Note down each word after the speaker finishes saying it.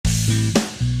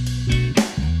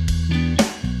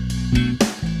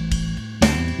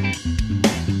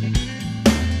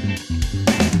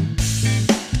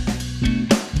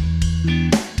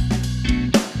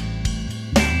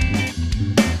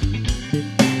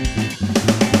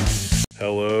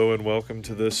Hello and welcome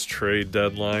to this trade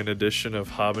deadline edition of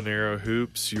Habanero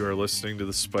Hoops. You are listening to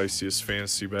the spiciest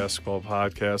fantasy basketball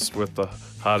podcast with the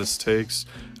hottest takes.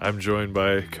 I'm joined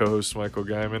by co-host Michael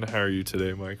Guyman. How are you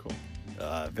today, Michael?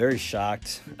 Very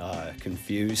shocked,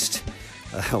 confused.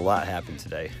 A lot happened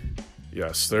today.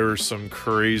 Yes, there were some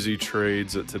crazy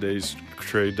trades at today's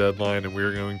trade deadline, and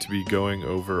we're going to be going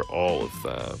over all of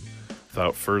them.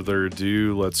 Without further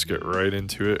ado, let's get right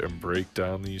into it and break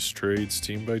down these trades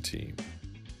team by team.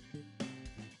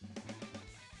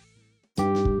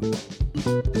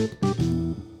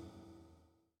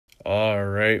 All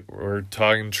right, we're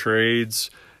talking trades,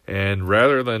 and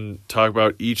rather than talk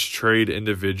about each trade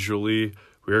individually,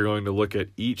 we are going to look at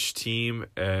each team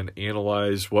and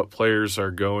analyze what players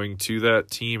are going to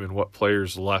that team and what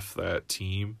players left that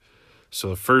team. So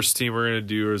the first team we're going to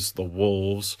do is the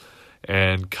Wolves.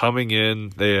 And coming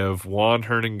in, they have Juan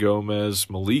Hernangomez,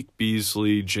 Malik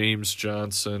Beasley, James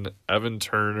Johnson, Evan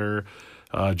Turner,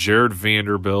 Jared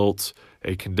Vanderbilt,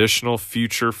 a conditional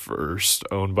future first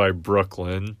owned by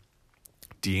Brooklyn,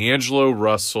 D'Angelo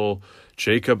Russell,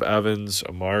 Jacob Evans,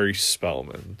 Amari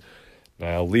Spellman.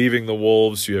 Now, leaving the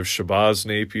Wolves, you have Shabazz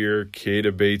Napier,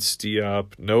 Keita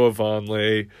Bates-Diop, Noah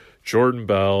Vonleh, Jordan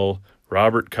Bell,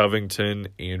 Robert Covington,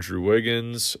 Andrew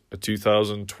Wiggins, a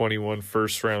 2021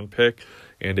 first-round pick,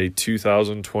 and a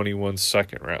 2021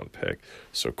 second-round pick.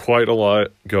 So quite a lot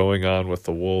going on with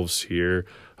the Wolves here.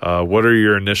 What are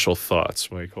your initial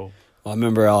thoughts, Michael? Well, I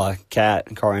remember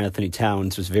Karl-Anthony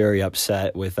Towns was very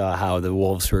upset with how the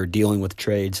Wolves were dealing with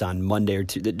trades on Monday or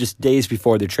two, just days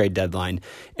before the trade deadline.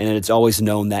 And it's always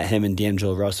known that him and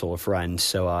D'Angelo Russell are friends.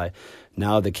 So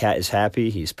now the Cat is happy.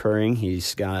 He's purring.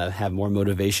 He's going to have more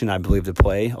motivation, I believe, to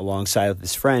play alongside of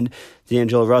his friend,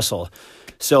 D'Angelo Russell.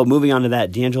 So moving on to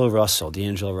that, D'Angelo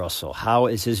Russell. How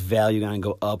is his value going to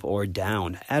go up or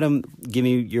down? Adam, give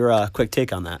me your quick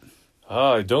take on that.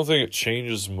 I don't think it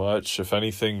changes much. If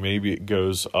anything, maybe it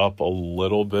goes up a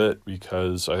little bit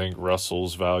because I think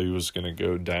Russell's value is going to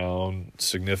go down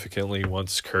significantly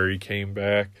once Curry came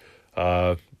back.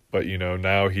 But,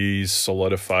 now he's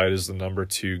solidified as the number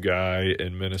 2 guy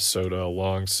in Minnesota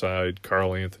alongside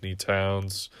Karl-Anthony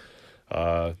Towns.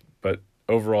 But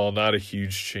overall, not a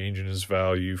huge change in his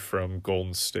value from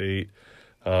Golden State.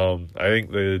 I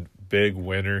think the big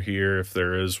winner here, if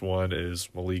there is one, is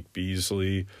Malik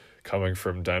Beasley, coming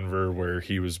from Denver where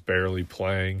he was barely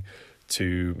playing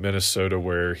to Minnesota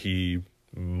where he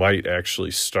might actually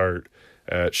start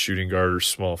at shooting guard or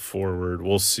small forward.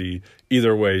 We'll see.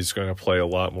 Either way, he's going to play a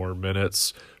lot more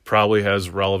minutes, probably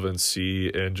has relevancy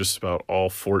in just about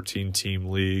all 14-team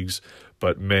leagues,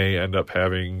 but may end up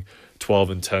having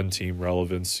 12 and 10-team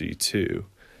relevancy too.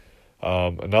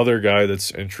 Another guy that's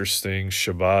interesting,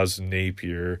 Shabazz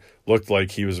Napier, looked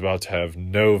like he was about to have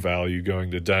no value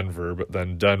going to Denver, but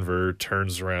then Denver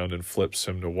turns around and flips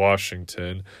him to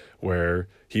Washington, where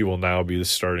he will now be the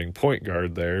starting point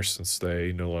guard there since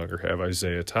they no longer have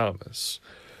Isaiah Thomas.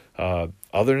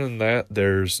 Other than that,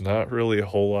 there's not really a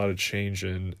whole lot of change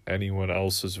in anyone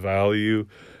else's value.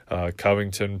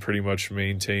 Covington pretty much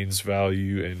maintains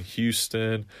value in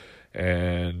Houston.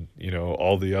 And,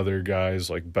 all the other guys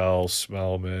like Bell,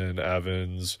 Smellman,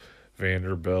 Evans,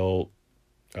 Vanderbilt,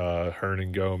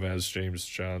 Hernangomez, James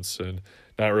Johnson,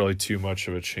 not really too much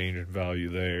of a change in value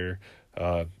there.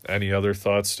 Any other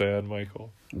thoughts to add,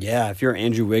 Michael? Yeah, if you're an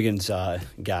Andrew Wiggins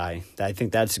guy, I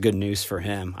think that's good news for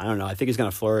him. I don't know. I think he's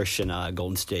going to flourish in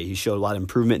Golden State. He showed a lot of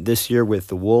improvement this year with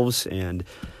the Wolves, and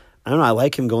I don't know. I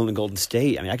like him going to Golden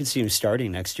State. I mean, I could see him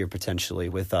starting next year potentially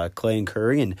with Clay and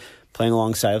Curry and playing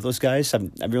alongside of those guys. I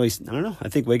don't know. I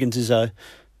think Wiggins is a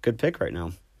good pick right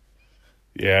now.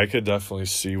 Yeah, I could definitely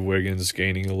see Wiggins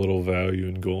gaining a little value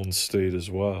in Golden State as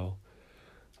well.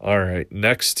 All right,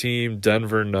 next team,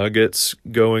 Denver Nuggets.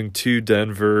 Going to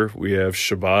Denver, we have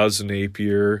Shabazz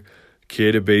Napier,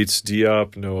 Keita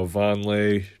Bates-Diop, Noah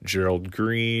Vonleh, Gerald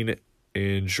Green,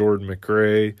 and Jordan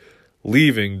McRae.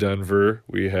 Leaving Denver,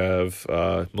 we have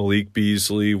Malik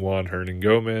Beasley, Juan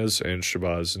Hernangomez, and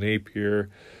Shabazz Napier.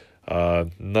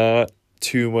 Not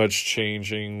too much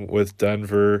changing with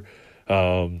Denver.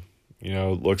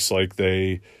 It looks like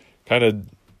they kind of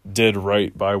did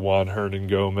right by Juan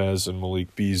Hernangomez and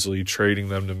Malik Beasley, trading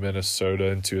them to Minnesota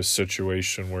into a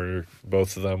situation where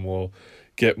both of them will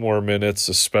get more minutes,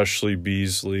 especially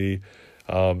Beasley.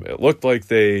 It looked like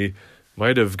they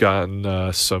might have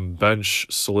gotten some bench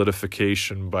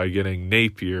solidification by getting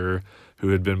Napier, who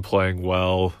had been playing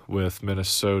well with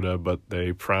Minnesota, but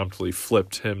they promptly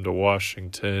flipped him to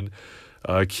Washington.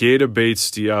 Keita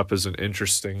Bates-Diop is an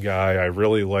interesting guy. I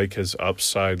really like his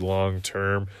upside long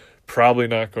term. Probably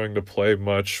not going to play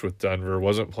much with Denver.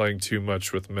 Wasn't playing too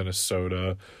much with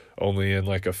Minnesota, only in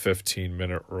like a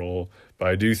 15-minute role. But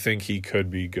I do think he could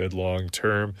be good long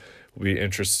term. It'll be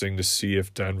interesting to see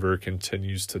if Denver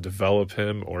continues to develop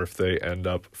him or if they end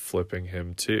up flipping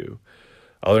him too.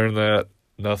 Other than that,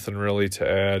 nothing really to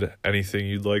add. Anything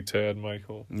you'd like to add,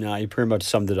 Michael? No, you pretty much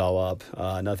summed it all up.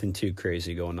 Nothing too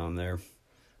crazy going on there.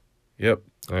 Yep.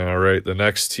 All right. The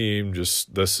next team, this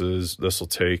will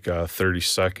take 30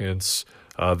 seconds.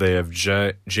 They have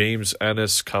James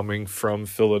Ennis coming from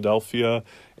Philadelphia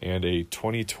and a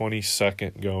 2020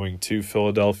 second going to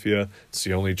Philadelphia. It's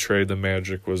the only trade the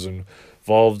Magic was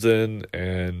involved in,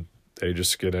 and they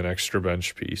just get an extra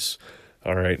bench piece.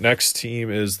 All right. Next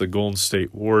team is the Golden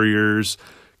State Warriors.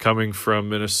 Coming from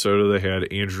Minnesota, they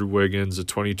had Andrew Wiggins, a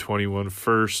 2021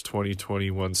 first,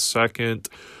 2021 second.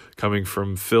 Coming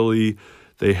from Philly,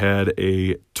 they had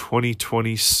a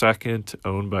 2020 second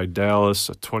owned by Dallas,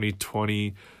 a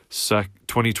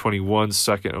 2021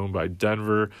 second owned by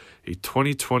Denver, a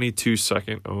 2022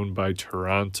 second owned by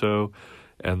Toronto,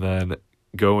 and then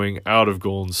going out of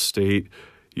Golden State,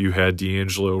 you had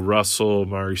D'Angelo Russell,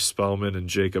 Mari Spellman, and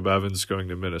Jacob Evans going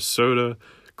to Minnesota,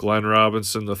 Glenn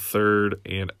Robinson III,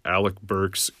 and Alec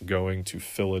Burks going to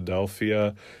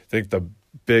Philadelphia. I think the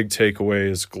big takeaway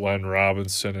is Glenn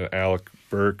Robinson and Alec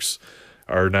Burks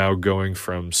are now going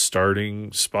from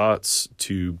starting spots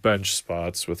to bench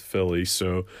spots with Philly,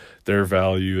 so their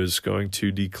value is going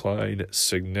to decline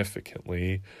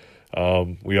significantly.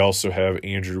 We also have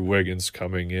Andrew Wiggins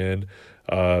coming in.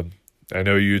 I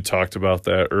know you talked about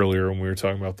that earlier when we were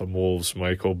talking about the Wolves,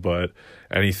 Michael, but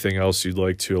anything else you'd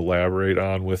like to elaborate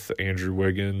on with Andrew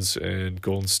Wiggins and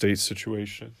Golden State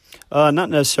situation? Not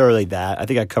necessarily that. I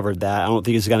think I covered that. I don't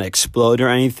think it's going to explode or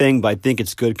anything, but I think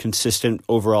it's good, consistent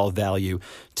overall value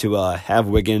to have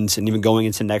Wiggins, and even going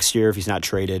into next year if he's not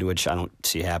traded, which I don't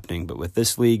see happening. But with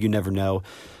this league, you never know.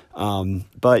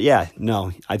 But yeah,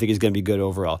 no, I think it's going to be good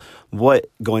overall.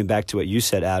 Going back to what you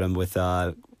said, Adam, with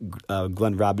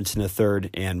Glenn Robinson III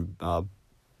and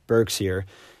Burks here,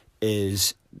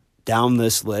 is down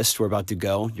this list we're about to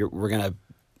go. We're going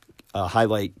to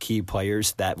highlight key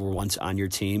players that were once on your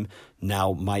team,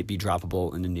 now might be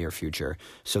droppable in the near future.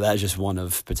 So that is just one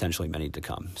of potentially many to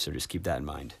come. So just keep that in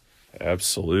mind.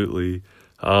 Absolutely.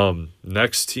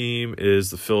 Next team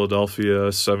is the Philadelphia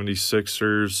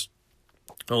 76ers.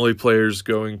 Only players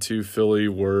going to Philly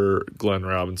were Glenn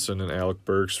Robinson and Alec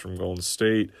Burks from Golden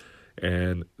State,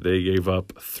 and they gave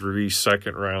up 3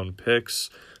 second-round picks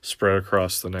spread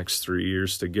across the next 3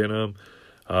 years to get them.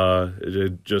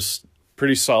 It just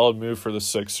pretty solid move for the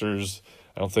Sixers.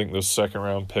 I don't think those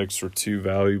second-round picks were too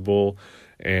valuable,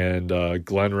 and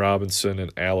Glenn Robinson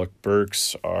and Alec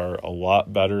Burks are a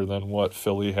lot better than what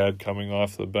Philly had coming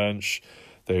off the bench.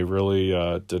 They really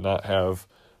did not have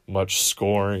much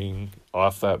scoring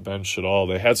off that bench at all.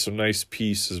 They had some nice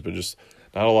pieces, but just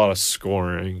not a lot of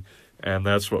scoring, and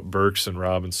that's what Burks and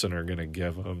Robinson are going to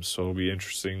give them. So it'll be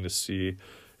interesting to see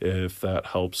if that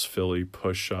helps Philly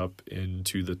push up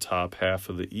into the top half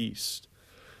of the East.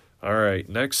 All right,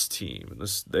 next team.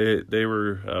 They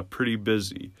were pretty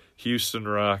busy. Houston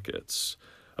Rockets,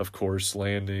 of course,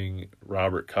 landing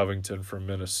Robert Covington from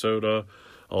Minnesota.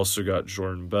 Also got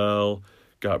Jordan Bell,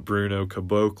 got Bruno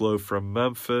Caboclo from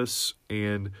Memphis,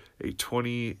 and a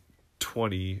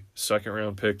 2020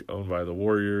 second-round pick owned by the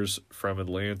Warriors from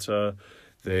Atlanta.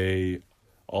 They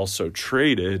also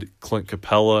traded Clint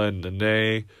Capella and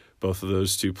Nene, both of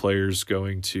those two players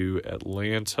going to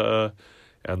Atlanta.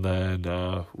 And then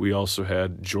we also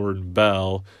had Jordan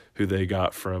Bell, who they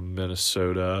got from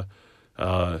Minnesota,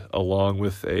 along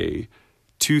with a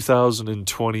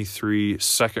 2023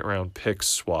 second-round pick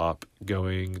swap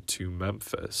going to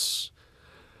Memphis.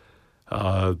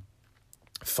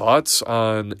 Thoughts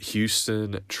on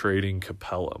Houston trading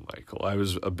Capella, Michael? I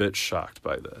was a bit shocked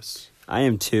by this. I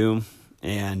am too,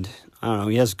 and I don't know,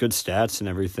 he has good stats and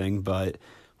everything, but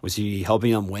was he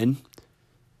helping them win?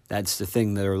 That's the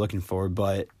thing they're looking for,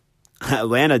 but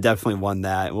Atlanta definitely won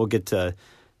that. I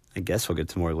guess we'll get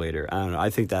to more later. I don't know. I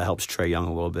think that helps Trae Young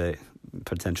a little bit,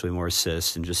 potentially more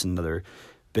assists and just another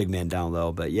big man down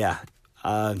low. But yeah,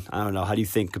 I don't know. How do you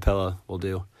think Capella will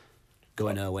do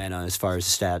going to Atlanta as far as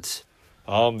stats?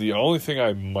 The only thing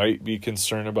I might be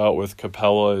concerned about with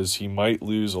Capella is he might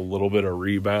lose a little bit of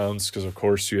rebounds because, of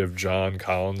course, you have John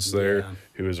Collins there,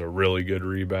 who is a really good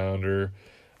rebounder.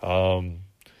 I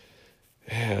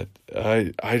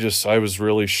was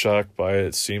really shocked by it.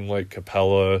 It seemed like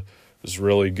Capella was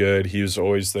really good. He was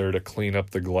always there to clean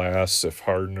up the glass if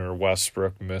Harden or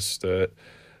Westbrook missed it.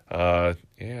 They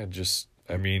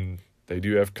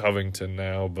do have Covington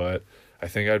now, but I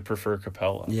think I'd prefer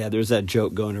Capella. Yeah, there's that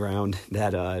joke going around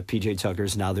that P.J.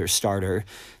 Tucker's now their starter.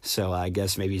 So I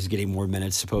guess maybe he's getting more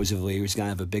minutes, supposedly. He's going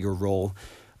to have a bigger role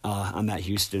on that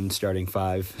Houston starting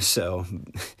five. So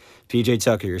P.J.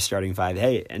 Tucker, your starting five.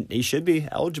 Hey, and he should be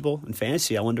eligible in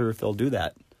fantasy. I wonder if they'll do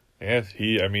that. Yeah,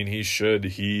 he should.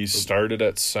 He started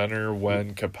at center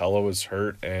when Capella was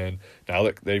hurt, and now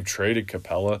that they've traded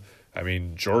Capella,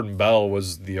 Jordan Bell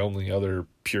was the only other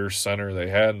pure center they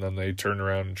had, and then they turned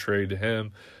around and traded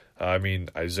him.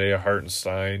 Isaiah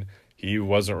Hartenstein, he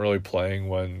wasn't really playing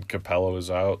when Capella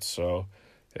was out, so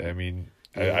I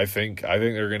think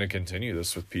they're going to continue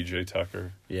this with PJ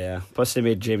Tucker. Yeah. Plus they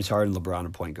made James Harden, LeBron,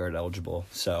 and point guard eligible,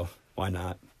 so why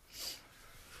not?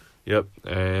 Yep,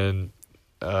 and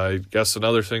I guess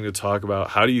another thing to talk about,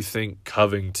 how do you think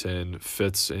Covington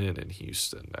fits in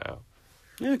Houston now?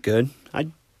 Yeah, good. I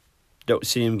don't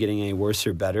see him getting any worse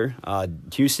or better.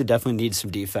 Houston definitely needs some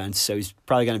defense, so he's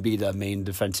probably going to be the main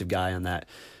defensive guy on that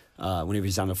whenever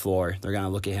he's on the floor. They're going to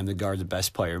look at him to guard the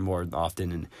best player more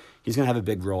often, and he's going to have a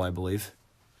big role, I believe.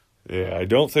 Yeah, I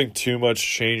don't think too much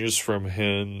changes from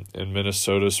him in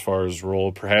Minnesota as far as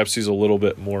role. Perhaps he's a little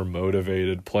bit more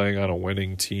motivated playing on a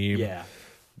winning team. Yeah.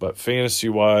 But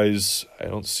fantasy-wise, I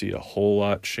don't see a whole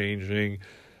lot changing.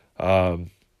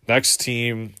 Next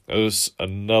team is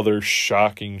another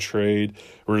shocking trade.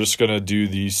 We're just going to do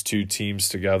these two teams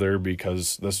together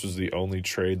because this was the only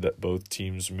trade that both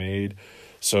teams made.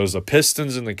 So it's the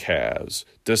Pistons and the Cavs.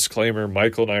 Disclaimer,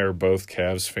 Michael and I are both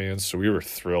Cavs fans, so we were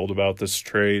thrilled about this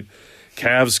trade.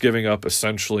 Cavs giving up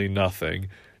essentially nothing.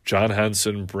 John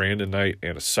Henson, Brandon Knight,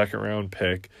 and a second-round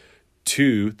pick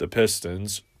to the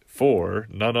Pistons for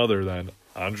none other than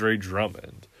Andre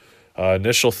Drummond.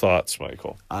 Initial thoughts,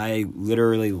 Michael? I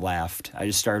literally laughed. I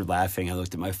just started laughing. I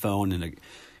looked at my phone and a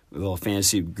little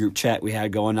fantasy group chat we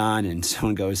had going on, and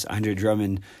someone goes, Andre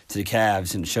Drummond to the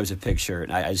Cavs, and shows a picture,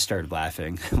 and I just started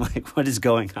laughing. I'm like, what is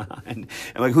going on?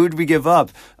 I'm like, who did we give up?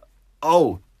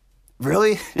 Oh,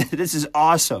 really? This is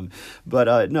awesome.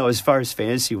 But no, as far as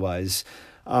fantasy-wise,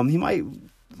 he might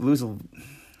lose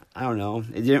I don't know.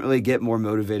 It didn't really get more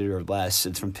motivated or less.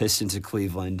 It's from Pistons to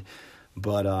Cleveland.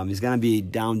 But he's going to be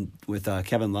down with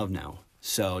Kevin Love now.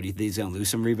 So do you think he's going to lose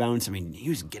some rebounds? He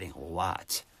was getting a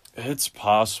lot. It's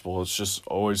possible. It's just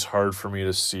always hard for me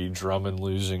to see Drummond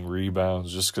losing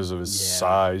rebounds just because of his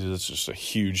size. It's just a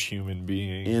huge human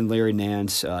being. And Larry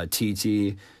Nance,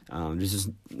 TT,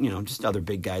 just other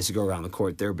big guys to go around the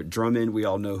court there. But Drummond, we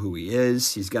all know who he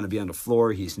is. He's going to be on the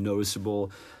floor. He's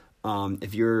noticeable.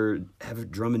 If you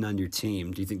have Drummond on your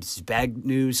team, do you think this is bad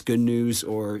news, good news,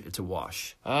 or it's a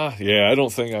wash? I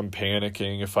don't think I'm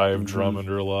panicking if I have Drummond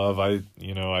or Love. I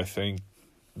think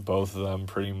both of them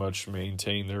pretty much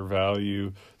maintain their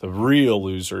value. The real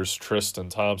losers, Tristan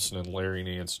Thompson and Larry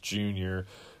Nance Jr.,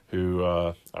 who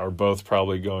are both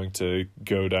probably going to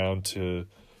go down to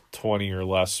 20 or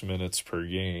less minutes per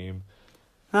game.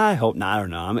 I hope not. I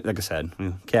don't know. Like I said, I'm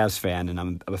a Cavs fan, and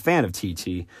I'm a fan of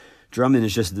TT. Drummond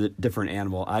is just a different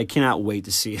animal. I cannot wait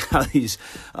to see how these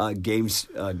games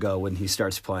go when he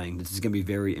starts playing. This is going to be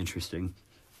very interesting.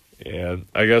 Yeah,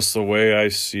 I guess the way I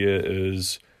see it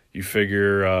is you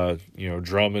figure,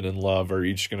 Drummond and Love are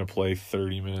each going to play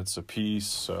 30 minutes apiece,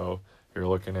 so you're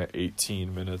looking at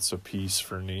 18 minutes apiece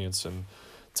for Nance and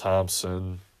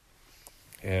Thompson.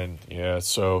 And,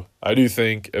 so I do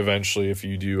think eventually if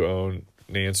you do own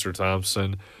Nance or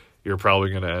Thompson, you're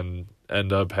probably going to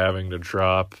end up having to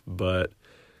drop, but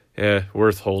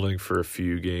worth holding for a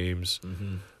few games.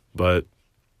 Mm-hmm. But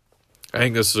I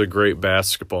think this is a great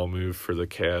basketball move for the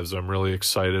Cavs. I'm really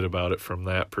excited about it from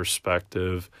that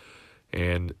perspective,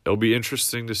 and it'll be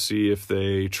interesting to see if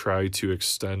they try to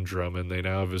extend Drummond. They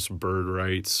now have his bird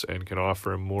rights and can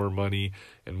offer him more money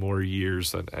and more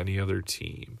years than any other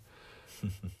team.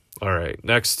 All right,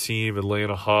 next team,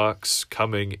 Atlanta Hawks,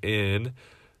 coming in.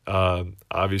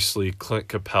 Obviously Clint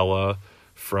Capella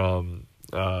from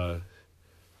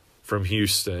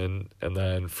Houston, and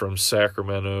then from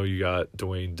Sacramento you got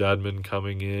Dwayne Dedmon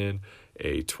coming in,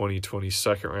 a 2020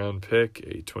 second-round pick,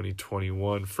 a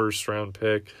 2021 first-round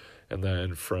pick, and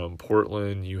then from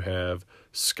Portland you have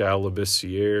Skal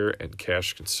Labissiere and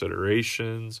cash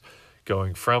considerations.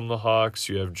 Going from the Hawks,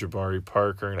 you have Jabari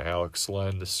Parker and Alex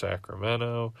Len to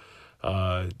Sacramento.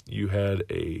 You had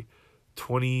a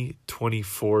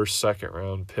 2024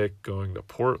 second-round pick going to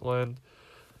Portland.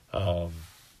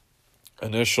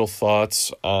 Initial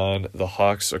thoughts on the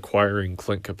Hawks acquiring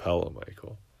Clint Capella,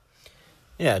 Michael?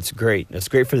 Yeah, it's great. It's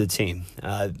great for the team.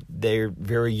 They're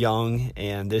very young,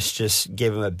 and this just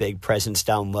gave them a big presence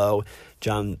down low.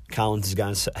 John Collins is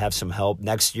going to have some help.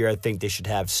 Next year, I think they should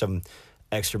have some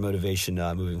extra motivation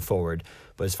moving forward.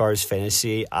 But as far as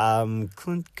fantasy,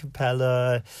 Clint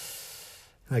Capella,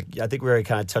 I think we already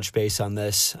kind of touched base on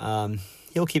this.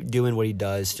 He'll keep doing what he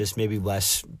does, just maybe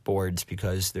less boards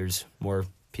because there's more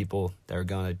people that are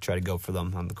going to try to go for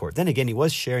them on the court. Then again, he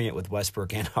was sharing it with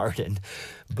Westbrook and Harden,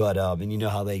 but and you know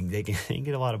how they can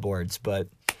get a lot of boards, but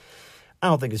I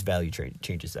don't think his value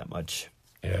changes that much.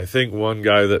 Yeah, I think one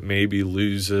guy that maybe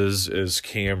loses is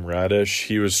Cam Reddish.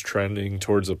 He was trending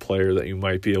towards a player that you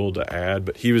might be able to add,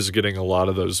 but he was getting a lot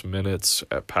of those minutes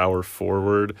at power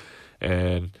forward,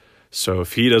 and so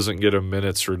if he doesn't get a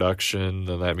minutes reduction,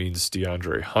 then that means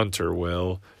DeAndre Hunter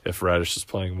will, if Reddish is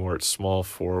playing more at small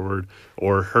forward,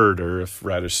 or Herder if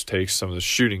Reddish takes some of the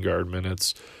shooting guard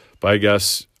minutes. But I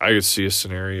guess I could see a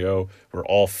scenario where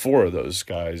all four of those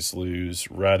guys lose: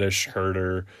 Reddish,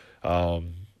 Herder,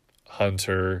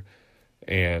 Hunter,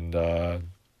 and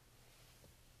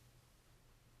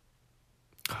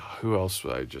who else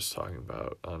was I just talking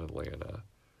about on Atlanta?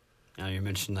 You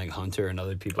mentioned like Hunter and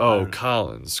other people. Oh,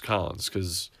 Collins,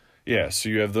 because so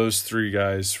you have those three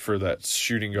guys for that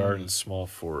shooting guard and small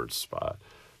forward spot.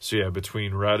 So yeah,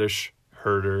 between Reddish,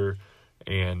 Herder,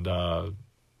 and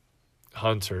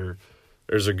Hunter,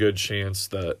 there's a good chance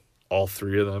that all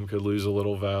three of them could lose a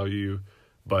little value.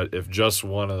 But if just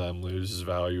one of them loses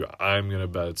value, I'm gonna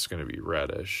bet it's gonna be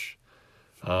Reddish.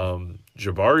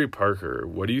 Jabari Parker,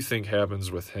 what do you think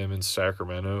happens with him in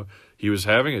Sacramento? He was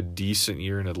having a decent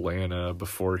year in Atlanta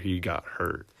before he got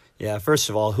hurt. Yeah, first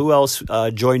of all, who else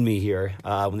joined me here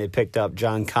when they picked up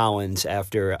John Collins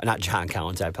after – not John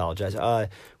Collins, I apologize. When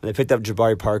they picked up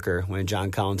Jabari Parker when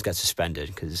John Collins got suspended,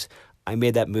 because I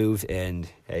made that move, and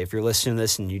hey, if you're listening to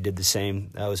this and you did the same,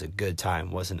 that was a good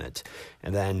time, wasn't it?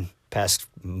 And then past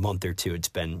month or two, it's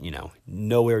been,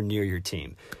 nowhere near your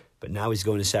team. But now he's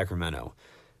going to Sacramento.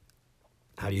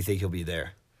 How do you think he'll be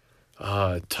there?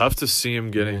 Tough to see him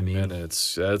getting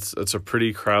minutes. That's a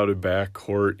pretty crowded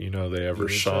backcourt. They have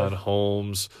Rashawn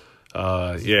Holmes.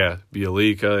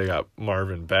 Bielika. They got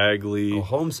Marvin Bagley. Oh,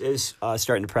 Holmes is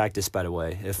starting to practice, by the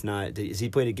way. If not, has he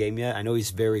played a game yet? I know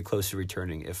he's very close to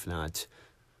returning, if not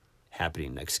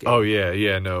happening next game. Oh,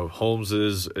 yeah. No, Holmes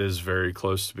is very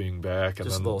close to being back. And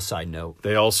Just then a little side note.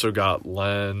 They also got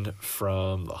Len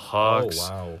from the Hawks. Oh,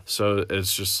 wow. So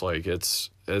it's just like it's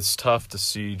tough to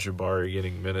see Jabari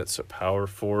getting minutes at power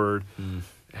forward.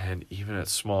 And even at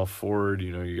small forward,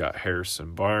 you got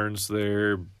Harrison Barnes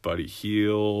there, Buddy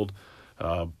Hield,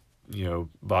 Bogdan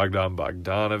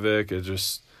Bogdanovic. It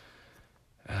just,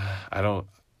 I don't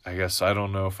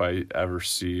know if I ever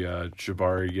see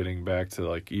Jabari getting back to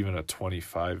like even a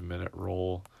 25-minute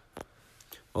role.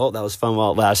 Well, that was fun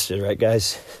while it lasted, right,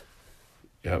 guys?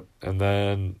 Yep. And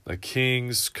then the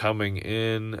Kings coming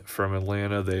in from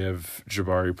Atlanta, they have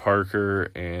Jabari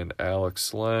Parker and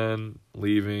Alex Len.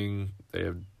 Leaving, they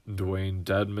have Dwayne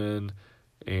Dedman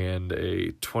and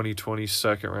a 2020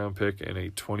 second-round pick and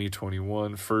a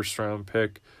 2021 first-round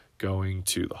pick going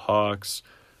to the Hawks.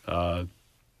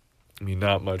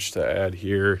 Not much to add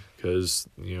here because,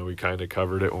 we kind of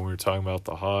covered it when we were talking about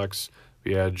the Hawks.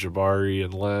 We had Jabari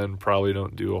and Len, probably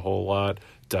don't do a whole lot.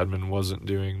 Dedman wasn't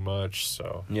doing much,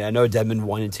 so. Yeah, I know Dedman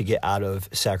wanted to get out of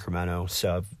Sacramento,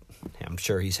 so I'm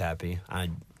sure he's happy. I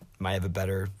might have a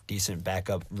better, decent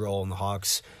backup role in the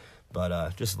Hawks,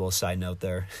 but just a little side note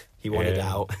there. He wanted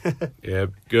out. Yeah,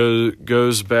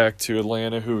 goes back to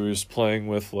Atlanta, who he was playing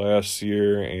with last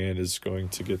year, and is going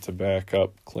to get to back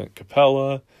up Clint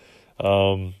Capella.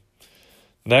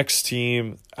 Next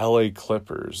team, LA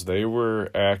Clippers. They were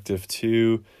active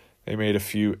too. They made a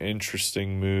few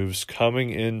interesting moves. Coming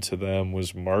into them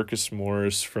was Marcus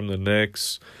Morris from the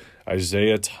Knicks,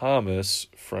 Isaiah Thomas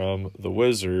from the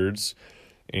Wizards,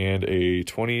 and a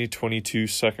 2022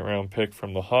 second-round pick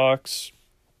from the Hawks.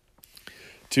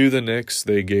 To the Knicks,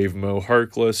 they gave Mo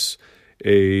Harkless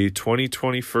a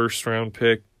 2020 first-round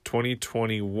pick,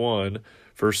 2021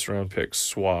 first-round pick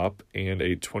swap, and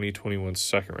a 2021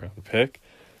 second-round pick.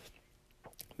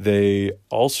 They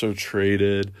also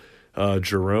traded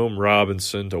Jerome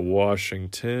Robinson to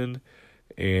Washington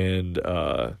and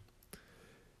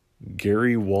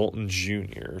Gary Walton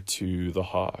Jr. to the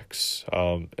Hawks.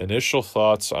 Initial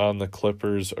thoughts on the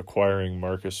Clippers acquiring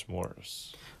Marcus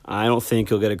Morris? I don't think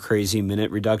he'll get a crazy minute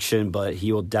reduction, but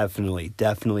he will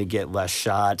definitely get less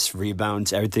shots,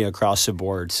 rebounds, everything across the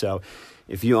board. So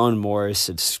if you own Morris,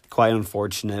 it's quite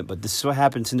unfortunate, but this is what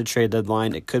happens in the trade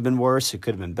deadline. It could have been worse. It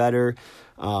could have been better.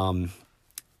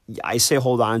 I say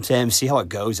hold on to him, see how it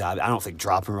goes. I don't think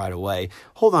drop him right away.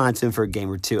 Hold on to him for a game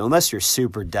or two, unless you're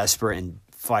super desperate and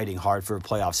fighting hard for a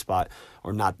playoff spot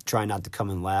or trying not to come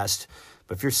in last.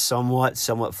 But if you're somewhat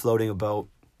floating about,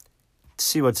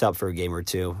 see what's up for a game or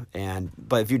two.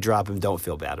 But if you drop him, don't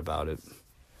feel bad about it.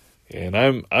 And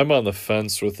I'm on the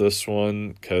fence with this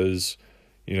one because,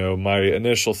 my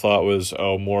initial thought was,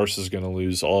 Morris is going to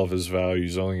lose all of his value.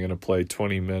 He's only going to play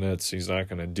 20 minutes. He's not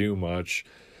going to do much.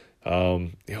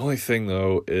 The only thing,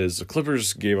 though, is the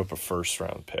Clippers gave up a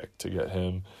first-round pick to get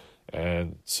him.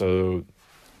 And so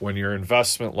when your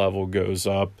investment level goes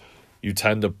up, you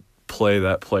tend to play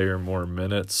that player more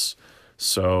minutes.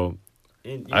 So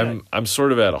I'm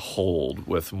sort of at a hold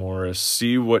with Morris.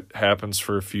 See what happens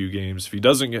for a few games. If he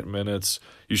doesn't get minutes,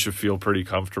 you should feel pretty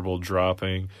comfortable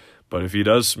dropping. But if he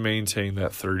does maintain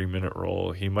that 30-minute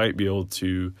role, he might be able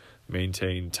to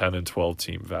maintain 10 and 12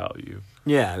 team value.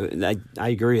 Yeah, I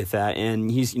agree with that.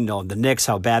 And he's, the Knicks,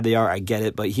 how bad they are, I get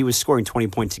it. But he was scoring 20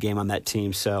 points a game on that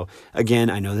team. So, again,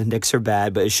 I know the Knicks are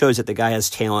bad, but it shows that the guy has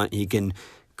talent. He can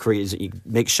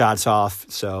make shots off.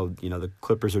 So, the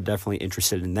Clippers are definitely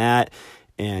interested in that.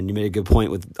 And you made a good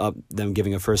point with them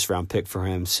giving a first-round pick for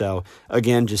him. So,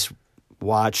 again, just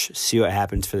watch, see what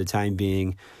happens for the time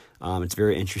being. It's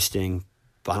very interesting,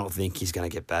 but I don't think he's going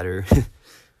to get better.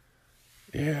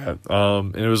 Yeah,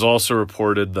 and it was also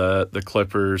reported that the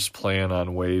Clippers plan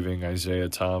on waiving Isaiah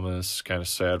Thomas. Kind of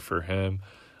sad for him.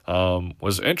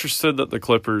 Was interested that the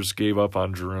Clippers gave up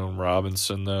on Jerome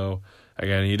Robinson, though.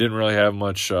 Again, he didn't really have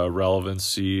much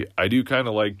relevancy. I do kind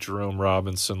of like Jerome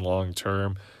Robinson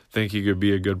long-term. Think he could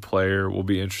be a good player. Will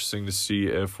be interesting to see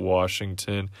if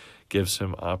Washington gives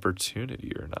him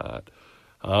opportunity or not.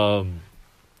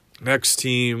 Next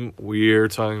team, we're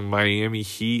talking Miami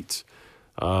Heat.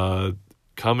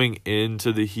 Coming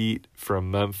into the Heat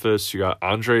from Memphis, you got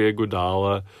Andre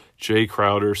Iguodala, Jay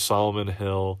Crowder, Solomon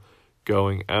Hill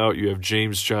going out. You have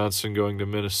James Johnson going to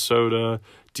Minnesota,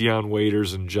 Dion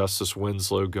Waiters and Justice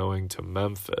Winslow going to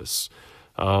Memphis.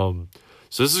 So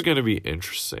this is going to be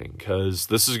interesting because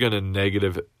this is going to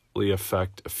negatively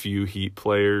affect a few Heat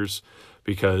players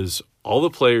because all the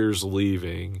players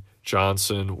leaving,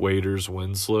 Johnson, Waiters,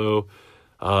 Winslow,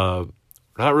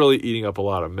 not really eating up a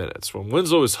lot of minutes. When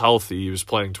Winslow was healthy, he was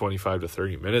playing 25 to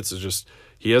 30 minutes. It's just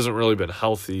he hasn't really been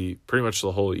healthy pretty much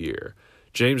the whole year.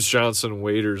 James Johnson,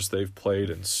 Waiters, they've played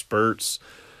in spurts.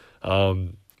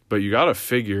 But you got to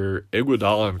figure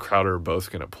Iguodala and Crowder are both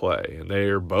going to play, and they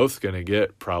are both going to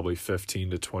get probably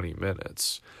 15 to 20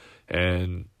 minutes.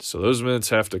 And so those minutes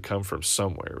have to come from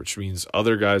somewhere, which means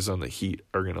other guys on the Heat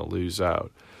are going to lose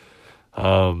out.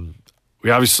 We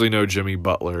obviously know Jimmy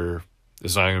Butler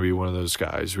is not going to be one of those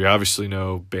guys. We obviously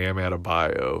know Bam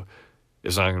Adebayo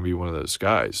is not going to be one of those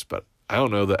guys, but I don't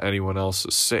know that anyone else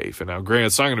is safe. And now, granted,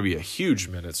 it's not going to be a huge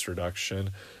minutes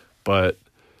reduction, but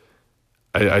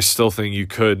I still think you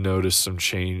could notice some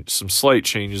slight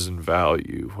changes in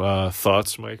value.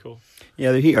 Thoughts, Michael?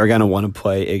 Yeah, the Heat are going to want to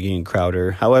play Iggy and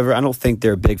Crowder. However, I don't think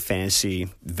they're a big fantasy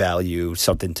value,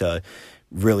 something to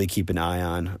really keep an eye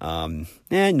on.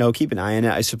 Keep an eye on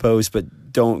it, I suppose,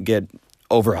 but don't get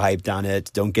overhyped on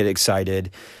it. Don't get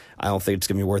excited. I don't think it's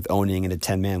going to be worth owning in a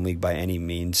 10-man league by any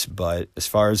means. But as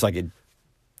far as like a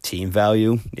team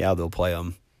value, yeah, they'll play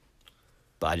them.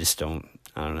 But I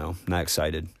don't know. Not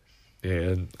excited.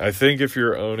 And I think if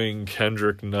you're owning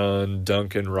Kendrick Nunn,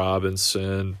 Duncan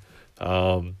Robinson,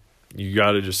 you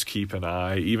got to just keep an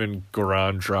eye. Even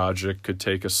Goran Dragic could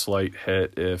take a slight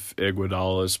hit if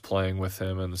Iguodala is playing with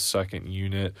him in the second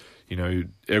unit.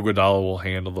 Iguodala will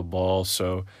handle the ball,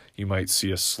 so you might see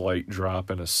a slight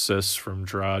drop in assists from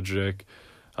Dragic.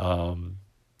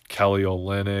 Kelly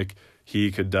Olynyk, he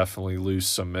could definitely lose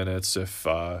some minutes if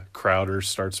Crowder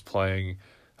starts playing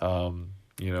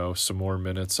some more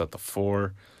minutes at the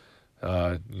 4.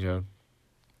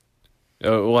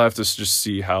 We'll have to just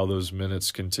see how those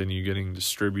minutes continue getting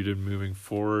distributed moving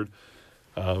forward.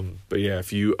 But yeah,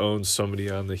 if you own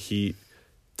somebody on the Heat,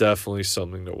 definitely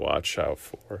something to watch out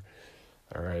for.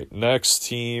 All right, next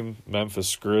team,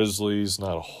 Memphis Grizzlies.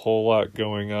 Not a whole lot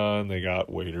going on. They got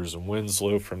Waiters and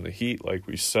Winslow from the Heat, like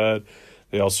we said.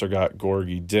 They also got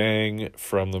Gorgie Deng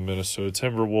from the Minnesota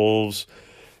Timberwolves.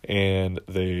 And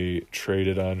they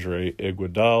traded Andre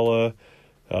Iguodala,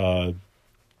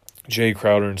 Jay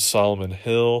Crowder, and Solomon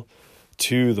Hill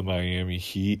to the Miami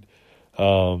Heat.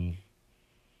 So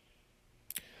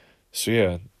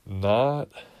yeah, not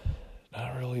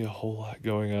really a whole lot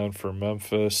going on for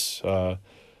Memphis.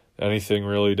 Anything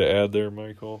really to add there,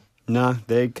 Michael? Nah,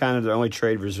 the only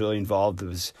trade was really involved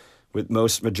was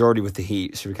majority with the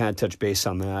Heat. So we kind of touched base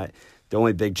on that. The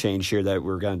only big change here that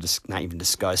we're going to just not even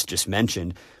discuss, just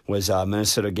mentioned, was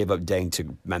Minnesota gave up Deng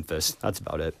to Memphis. That's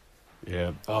about it.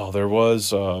 Yeah. Oh, there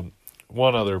was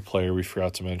one other player we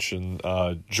forgot to mention,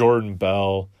 Jordan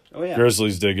Bell. Oh, yeah.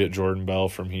 Grizzlies did get Jordan Bell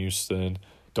from Houston.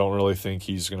 Don't really think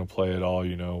he's going to play at all,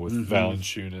 with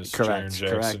Valanciunas, Jaren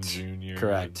Jackson Jr.,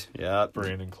 Correct. Yeah.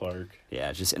 Brandon Clark.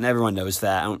 Yeah, and everyone knows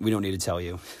that. We don't need to tell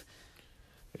you.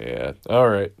 Yeah. All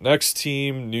right. Next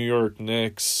team, New York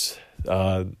Knicks.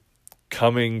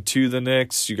 Coming to the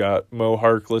Knicks, you got Mo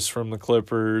Harkless from the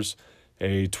Clippers,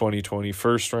 a 2020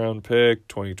 first-round pick,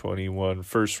 2021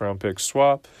 first-round pick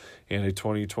swap, and a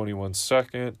 2021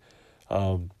 second.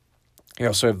 You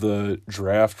also have the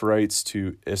draft rights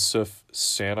to Isuf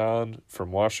Sanon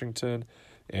from Washington.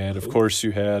 And, of course,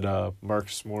 you had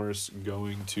Marcus Morris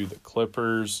going to the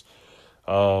Clippers.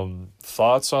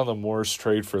 Thoughts on the Morris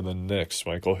trade for the Knicks,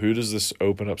 Michael? Who does this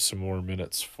open up some more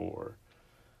minutes for?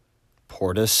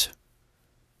 Portis.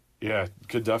 Yeah,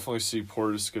 could definitely see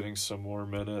Portis getting some more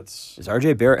minutes. Is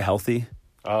RJ Barrett healthy?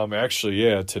 Actually,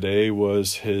 yeah, today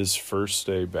was his first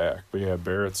day back. But yeah,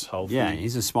 Barrett's healthy. Yeah,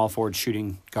 he's a small forward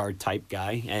shooting guard type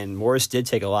guy. And Morris did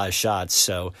take a lot of shots.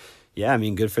 So, yeah, I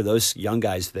mean, good for those young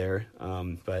guys there.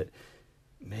 But,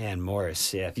 man,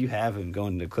 Morris, yeah, if you have him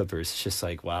going to the Clippers, it's just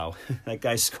like, wow. That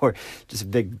guy scored. Just a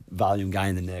big volume guy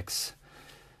in the Knicks.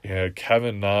 Yeah,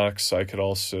 Kevin Knox, I could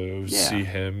also see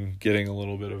him getting a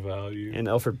little bit of value. And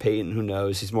Elfrid Payton, who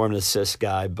knows? He's more of an assist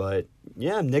guy. But,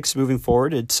 yeah, Knicks moving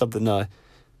forward, it's something to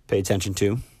pay attention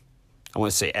to. I want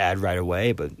to say add right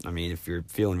away, but, I mean, if you're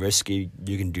feeling risky,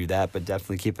 you can do that. But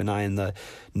definitely keep an eye on the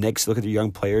Knicks. Look at the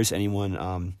young players.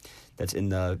 Anyone that's in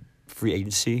the free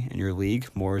agency in your league,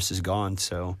 Morris is gone.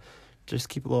 So just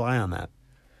keep a little eye on that.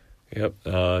 Yep.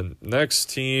 Next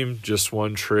team, just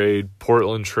one trade.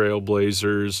 Portland Trail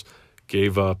Blazers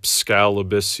gave up Skal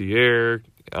Labissiere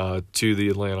to the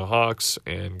Atlanta Hawks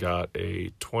and got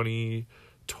a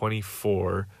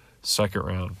 2024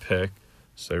 second-round pick.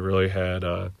 So they really had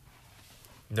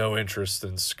no interest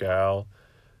in Skal.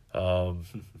 And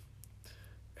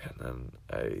then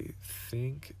I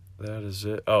think that is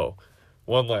it. Oh,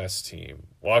 one last team,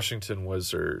 Washington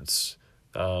Wizards,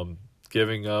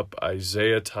 giving up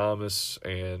Isaiah Thomas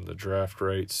and the draft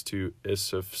rights to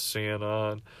Isuf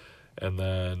Sanon, and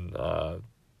then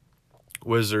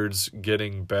Wizards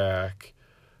getting back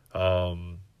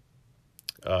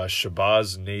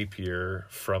Shabazz Napier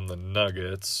from the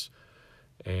Nuggets,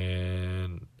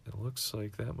 and it looks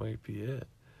like that might be it.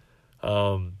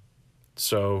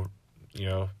 So,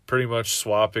 pretty much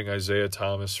swapping Isaiah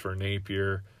Thomas for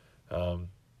Napier.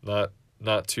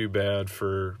 Not too bad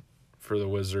for the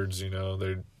Wizards.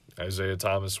 Isaiah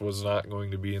Thomas was not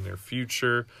going to be in their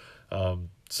future.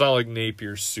 It's not like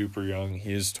Napier's super young.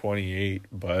 He is 28,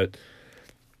 but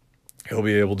he'll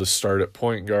be able to start at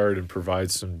point guard and provide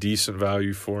some decent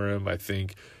value for him. I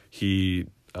think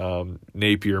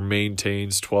Napier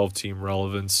maintains 12-team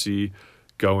relevancy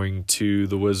going to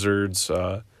the Wizards.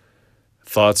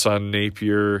 Thoughts on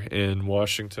Napier in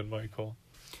Washington, Michael?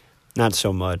 Not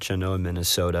so much. I know in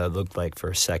Minnesota, it looked like for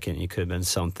a second he could have been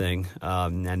something. I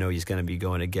know he's going to be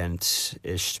going against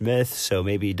Ish Smith, so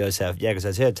maybe he does have, because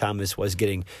Isaiah Thomas was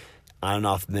getting on and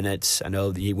off minutes. I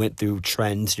know he went through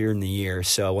trends during the year,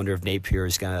 so I wonder if Napier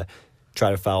is going to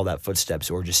try to follow that footsteps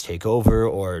or just take over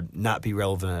or not be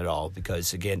relevant at all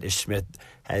because, again, Ish Smith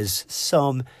has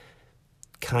some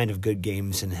kind of good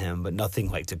games in him, but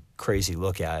nothing like to crazy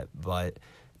look at. But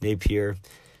Napier,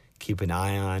 keep an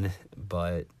eye on,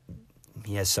 but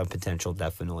he has some potential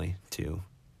definitely to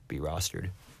be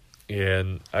rostered. Yeah,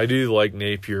 and I do like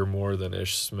Napier more than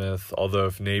Ish Smith, although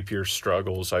if Napier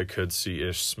struggles, I could see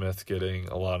Ish Smith getting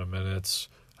a lot of minutes.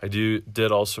 I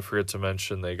did also forget to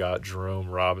mention they got Jerome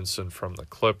Robinson from the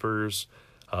Clippers.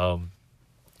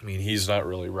 He's not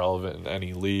really relevant in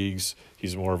any leagues.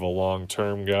 He's more of a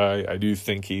long-term guy. I do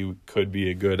think he could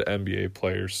be a good NBA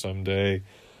player someday.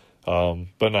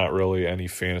 But not really any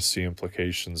fantasy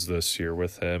implications this year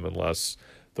with him unless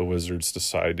the Wizards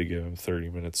decide to give him 30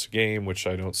 minutes a game, which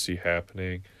I don't see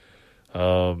happening.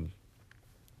 I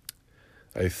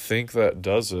think that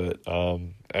does it.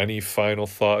 Any final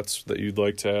thoughts that you'd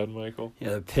like to add, Michael?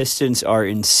 Yeah, the Pistons are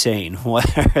insane.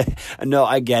 No,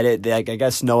 I get it. I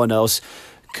guess no one else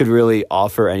could really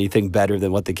offer anything better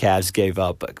than what the Cavs gave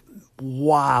up. But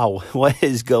wow, what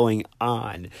is going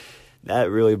on?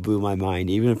 That really blew my mind.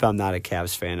 Even if I'm not a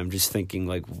Cavs fan, I'm just thinking,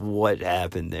 what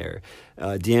happened there?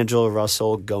 D'Angelo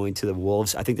Russell going to the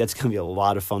Wolves, I think that's going to be a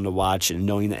lot of fun to watch. And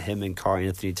knowing that him and Karl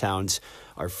Anthony Towns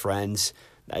are friends,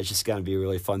 that's just going to be a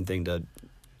really fun thing to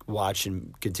watch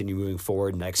and continue moving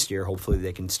forward next year. Hopefully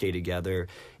they can stay together.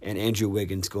 And Andrew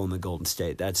Wiggins going to Golden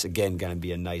State. That's, again, going to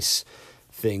be a nice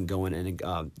thing going in.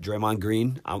 Draymond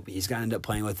Green, he's going to end up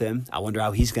playing with him. I wonder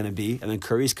how he's going to be. And then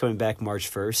Curry's coming back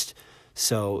March 1st.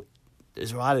 So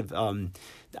there's a lot of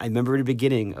I remember in the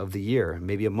beginning of the year,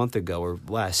 maybe a month ago or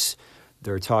less,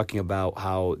 they were talking about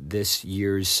how this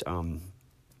year's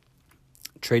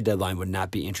trade deadline would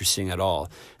not be interesting at all.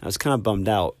 And I was kind of bummed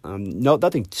out. No,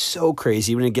 nothing so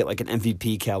crazy. We didn't get like an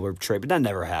MVP caliber trade, but that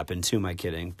never happened. Who am I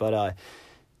kidding? But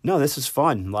no, this was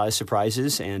fun. A lot of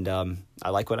surprises, and I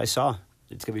like what I saw.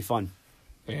 It's going to be fun.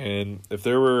 And if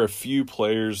there were a few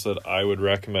players that I would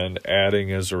recommend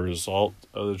adding as a result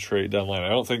of the trade deadline, I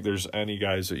don't think there's any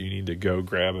guys that you need to go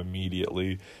grab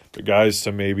immediately, but guys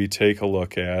to maybe take a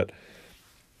look at.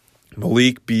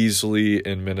 Malik Beasley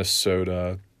in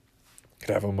Minnesota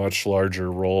could have a much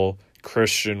larger role.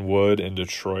 Christian Wood in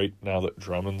Detroit, now that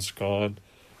Drummond's gone,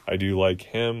 I do like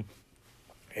him.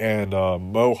 And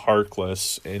Mo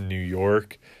Harkless in New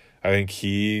York, I think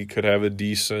he could have a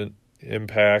decent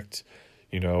impact.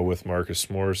 You know, with Marcus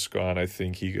Morris gone, I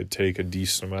think he could take a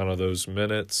decent amount of those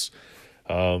minutes.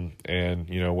 And,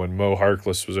 you know, when Mo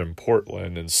Harkless was in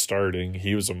Portland and starting,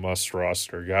 he was a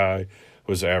must-roster guy,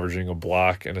 was averaging a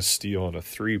block and a steal and a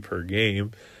 3 per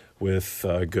game with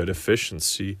good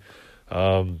efficiency.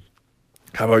 How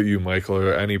about you, Michael? Are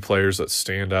there any players that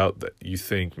stand out that you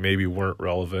think maybe weren't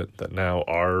relevant that now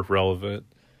are relevant?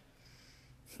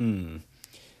 Not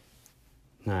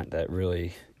that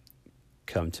really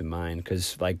come to mind,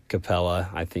 because like Capella,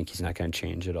 I think he's not going to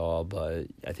change at all, but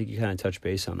I think you kind of touch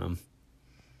base on him.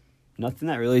 Nothing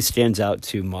that really stands out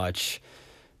too much.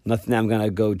 Nothing that I'm going to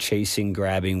go chasing,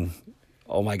 grabbing,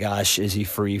 oh my gosh, is he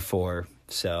free for?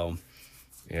 So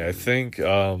yeah, I think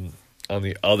on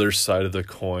the other side of the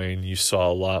coin, you saw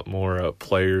a lot more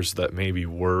players that maybe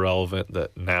were relevant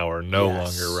that now are no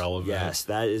longer relevant. Yes,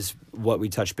 that is what we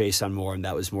touched base on more, and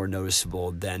that was more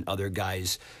noticeable than other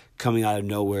guys coming out of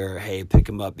nowhere, hey, pick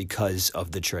him up because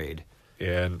of the trade.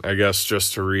 Yeah, and I guess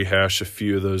just to rehash a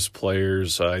few of those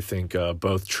players, I think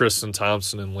both Tristan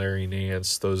Thompson and Larry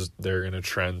Nance, they're going to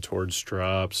trend towards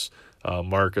drops.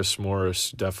 Marcus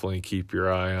Morris, definitely keep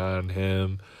your eye on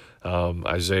him.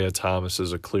 Isaiah Thomas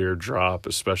is a clear drop,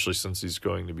 especially since he's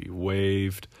going to be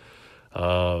waived.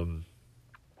 Alec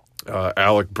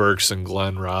Burks and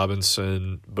Glenn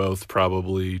Robinson, both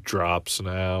probably drops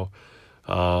now.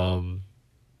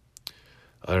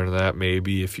 Other than that,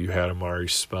 maybe if you had Amari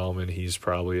Spellman, he's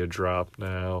probably a drop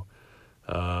now.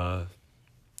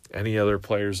 Any other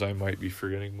players I might be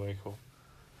forgetting, Michael?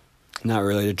 Not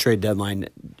really. The trade deadline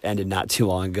ended not too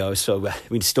long ago, so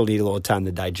we still need a little time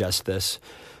to digest this.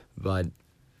 But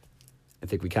I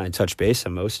think we kind of touched base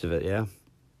on most of it, yeah.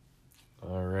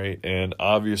 All right, and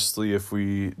obviously if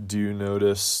we do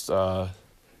notice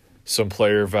some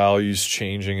player values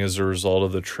changing as a result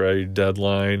of the trade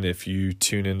deadline, if you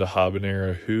tune into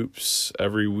Habanero Hoops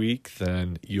every week,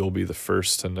 then you'll be the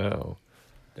first to know.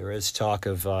 There is talk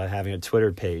of having a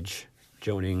Twitter page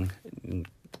going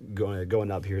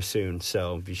up here soon,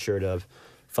 so be sure to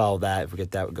follow that if we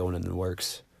get that going in the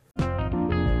works.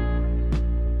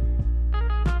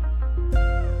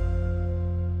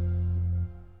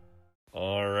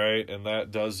 And that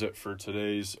does it for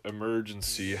today's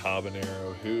emergency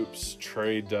Habanero Hoops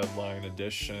trade deadline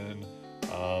edition.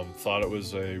 Thought it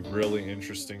was a really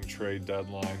interesting trade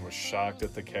deadline. Was shocked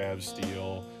at the Cavs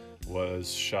deal.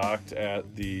 Was shocked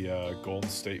at the Golden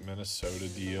State Minnesota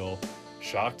deal.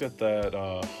 Shocked at that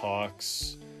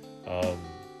Hawks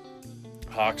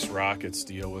Rockets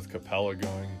deal with Capella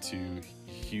going to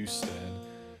Houston,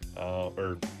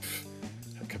 or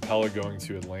Capella going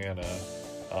to Atlanta.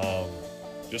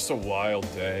 Just a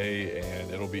wild day, and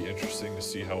it'll be interesting to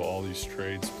see how all these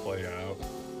trades play out.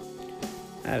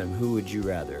 Adam, who would you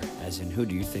rather? As in, who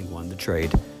do you think won the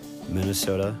trade?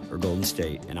 Minnesota or Golden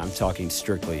State? And I'm talking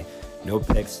strictly, no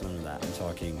picks, none of that. I'm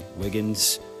talking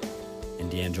Wiggins and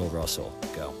D'Angelo Russell.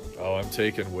 Go. Oh, I'm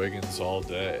taking Wiggins all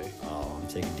day. Oh, I'm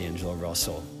taking D'Angelo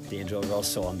Russell. D'Angelo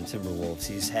Russell on the Timberwolves.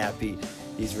 He's happy.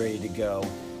 He's ready to go.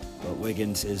 But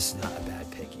Wiggins is not a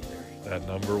bad pick either. That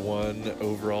number 1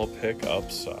 overall pick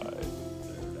upside.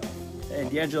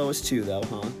 And D'Angelo was 2, though,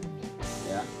 huh?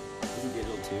 Yeah. Isn't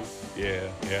D'Angelo 2? Yeah.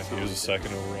 He was a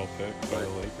 2nd overall pick by the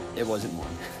Lakers. It wasn't 1.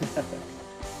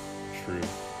 True.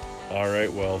 All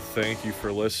right, well, thank you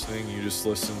for listening. You just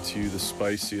listened to the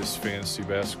spiciest fantasy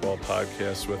basketball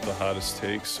podcast with the hottest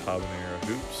takes, Habanero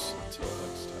Hoops. Until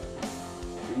next time.